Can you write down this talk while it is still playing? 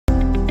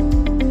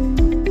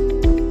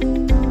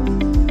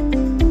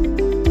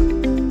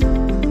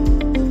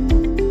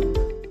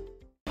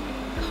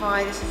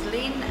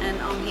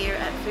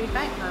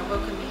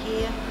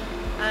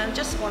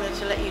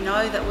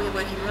know that we're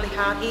working really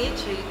hard here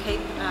to keep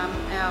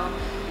our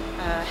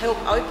help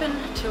open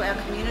to our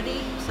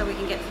community so we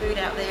can get food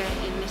out there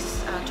in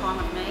this time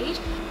of need.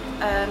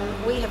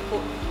 We have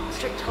put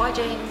strict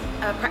hygiene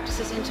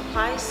practices into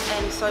place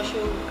and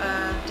social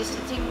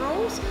distancing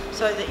rules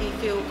so that you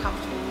feel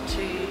comfortable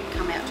to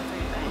come out to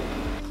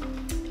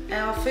Foodbank.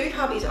 Our food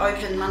hub is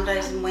open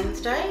Mondays and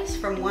Wednesdays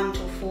from 1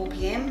 till 4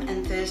 p.m.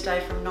 and Thursday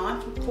from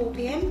 9 till 4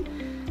 p.m.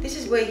 This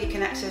is where you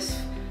can access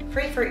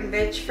free fruit and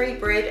veg, free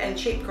bread and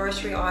cheap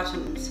grocery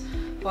items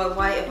by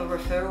way of a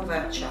referral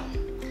voucher.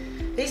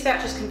 These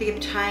vouchers can be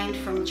obtained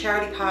from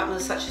charity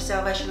partners such as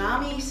Salvation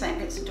Army, St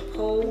Vincent de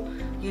Paul,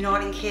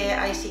 Uniting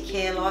Care, AC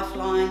Care,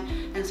 Lifeline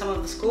and some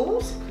of the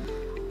schools.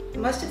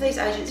 Most of these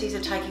agencies are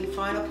taking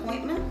phone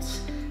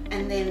appointments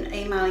and then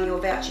emailing your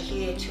voucher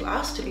here to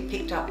us to be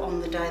picked up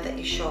on the day that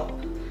you shop.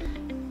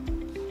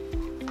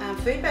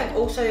 Foodbank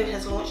also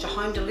has launched a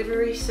home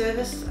delivery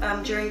service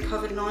during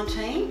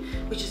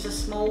COVID-19, which is a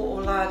small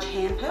or large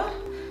hamper,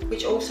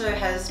 which also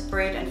has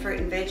bread and fruit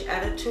and veg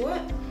added to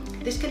it.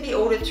 This can be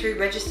ordered through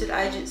registered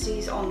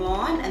agencies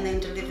online and then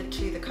delivered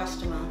to the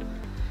customer.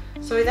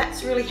 So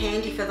that's really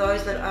handy for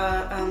those that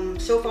are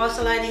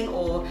self-isolating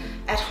or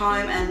at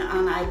home and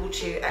unable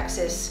to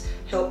access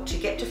help to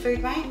get to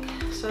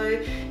Foodbank. So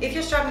if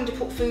you're struggling to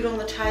put food on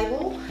the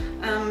table,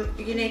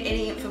 you need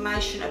any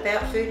information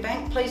about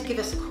Foodbank, please give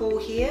us a call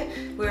here.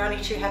 We're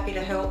only too happy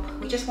to help.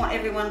 We just want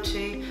everyone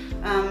to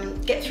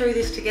get through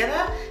this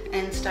together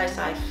and stay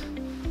safe.